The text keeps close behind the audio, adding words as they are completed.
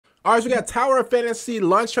All right, so we got Tower of Fantasy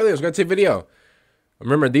launch trailers. We're gonna take video.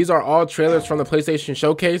 Remember, these are all trailers from the PlayStation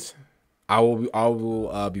Showcase. I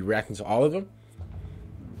will be reacting to all of them.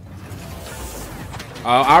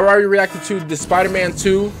 I already reacted to the Spider-Man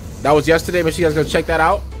 2. That was yesterday. Make sure you guys go check that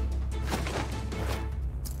out.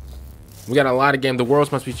 We got a lot of games. The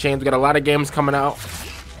worlds must be changed. We got a lot of games coming out.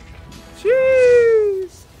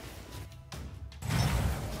 Jeez.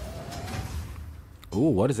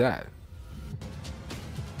 Ooh, what is that?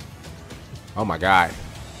 Oh my god.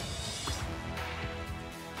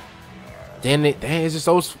 Dang, it's just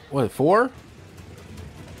those, what, 4?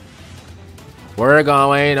 We're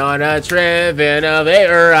going on a trip in a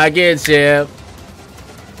later rocket ship.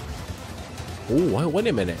 Ooh, wait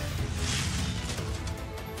a minute.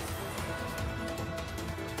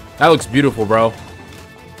 That looks beautiful, bro.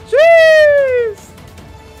 Jeez.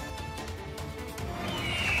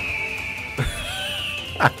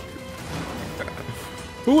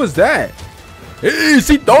 Who was that? Is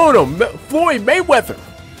he throwing him? Floyd Mayweather.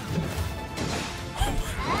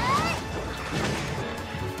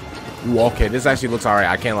 Ooh, okay, this actually looks alright.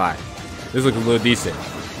 I can't lie. This looks a little decent.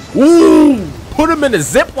 Ooh, put him in a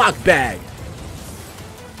Ziploc bag.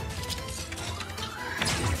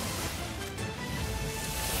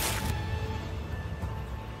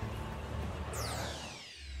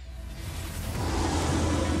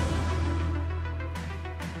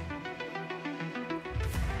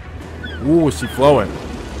 Ooh, is she flowing?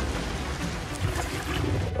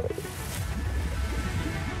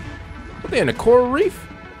 Are they in a coral reef?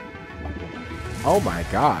 Oh my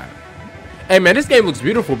god. Hey man, this game looks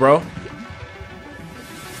beautiful, bro.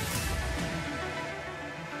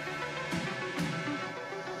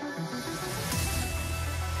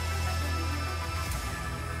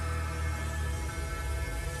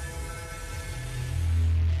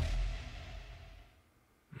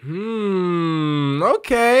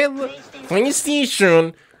 Okay.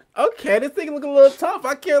 PlayStation. Okay, this thing look a little tough.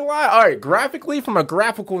 I can't lie. All right, graphically, from a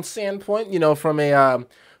graphical standpoint, you know, from a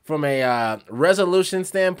resolution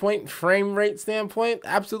standpoint, frame rate standpoint,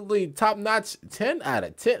 absolutely top notch. 10 out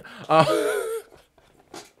of 10.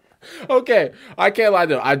 Okay, I can't lie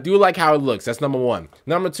though. I do like how it looks. That's number one.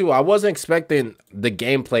 Number two, I wasn't expecting the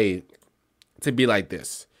gameplay to be like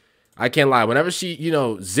this. I can't lie. Whenever she, you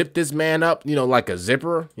know, zipped this man up, you know, like a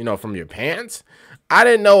zipper, you know, from your pants, I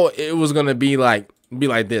didn't know it was gonna be like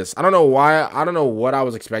this. I don't know why. I don't know what I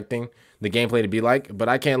was expecting the gameplay to be like, but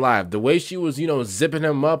I can't lie. The way she was, you know, zipping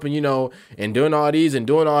him up and, you know, and doing all these and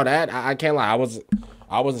doing all that, I can't lie. I wasn't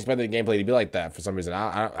expecting the gameplay to be like that for some reason.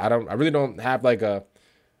 I really don't have like an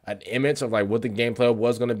image of like what the gameplay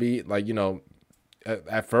was gonna be like, you know,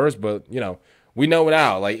 at first, but you know, we know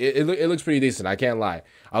now. Like it looks pretty decent. I can't lie.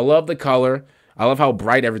 I love the color. I love how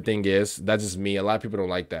bright everything is. That's just me. A lot of people don't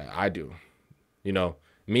like that. I do. You know,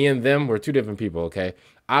 me and them, we're two different people, okay?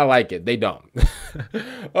 I like it. They don't.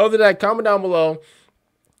 Other than that, comment down below.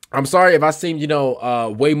 I'm sorry if I seem, you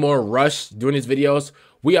know, way more rushed doing these videos.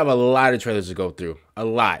 We have a lot of trailers to go through. A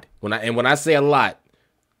lot. When I say a lot,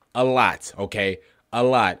 okay? A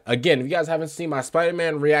lot. Again, if you guys haven't seen my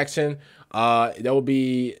Spider-Man reaction, that will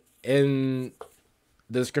be in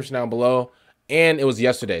the description down below. And it was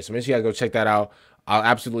yesterday, so make sure you guys go check that out. I'll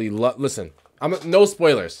absolutely love. Listen, no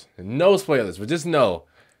spoilers, but just know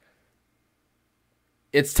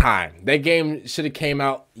it's time. That game should have came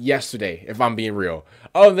out yesterday, if I'm being real.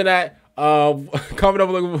 Other than that, comment down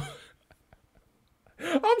below.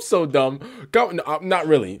 I'm so dumb. Not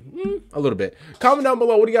really, a little bit. Comment down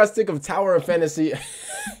below. What do you guys think of Tower of Fantasy?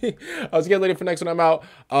 I'll see you guys later for next one. I'm out.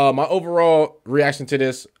 My overall reaction to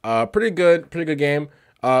this, pretty good game.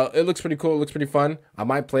 It looks pretty cool. It looks pretty fun. I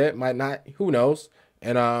might play it, might not. Who knows?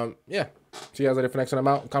 And yeah. See you guys later for next one. I'm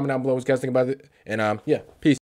out. Comment down below what you guys think about it. And yeah, peace.